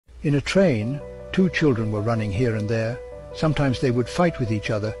In a train, two children were running here and there. Sometimes they would fight with each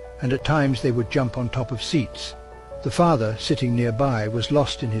other, and at times they would jump on top of seats. The father, sitting nearby, was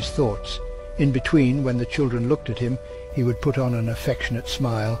lost in his thoughts. In between, when the children looked at him, he would put on an affectionate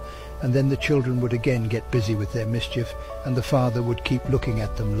smile, and then the children would again get busy with their mischief, and the father would keep looking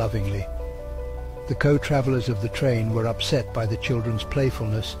at them lovingly. The co-travellers of the train were upset by the children's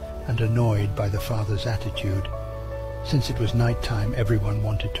playfulness and annoyed by the father's attitude. Since it was night time, everyone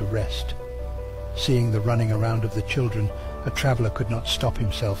wanted to rest. Seeing the running around of the children, a traveller could not stop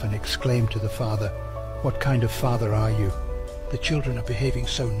himself and exclaimed to the father, "What kind of father are you? The children are behaving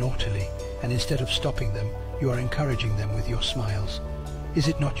so naughtily, and instead of stopping them, you are encouraging them with your smiles. Is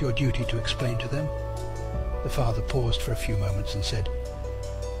it not your duty to explain to them?" The father paused for a few moments and said,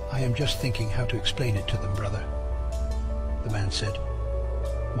 "I am just thinking how to explain it to them, brother." The man said,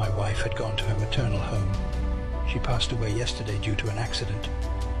 "My wife had gone to her maternal home. She passed away yesterday due to an accident.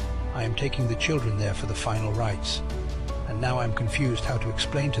 I am taking the children there for the final rites, and now I'm confused how to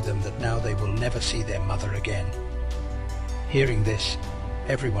explain to them that now they will never see their mother again." Hearing this,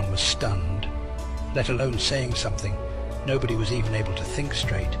 everyone was stunned. Let alone saying something, nobody was even able to think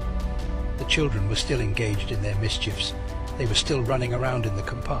straight. The children were still engaged in their mischiefs. They were still running around in the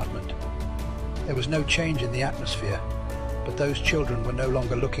compartment. There was no change in the atmosphere, but those children were no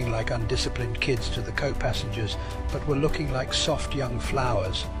longer looking like undisciplined kids to the co-passengers, but were looking like soft young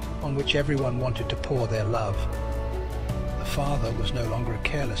flowers on which everyone wanted to pour their love. The father was no longer a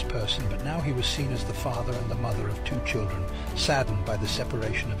careless person, but now he was seen as the father and the mother of two children, saddened by the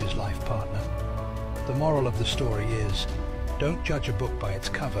separation of his life partner. The moral of the story is, don't judge a book by its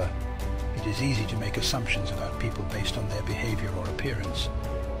cover. It is easy to make assumptions about people based on their behavior or appearance,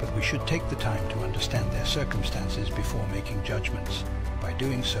 but we should take the time to understand their circumstances before making judgments. By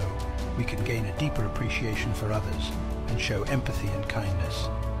doing so, we can gain a deeper appreciation for others and show empathy and kindness.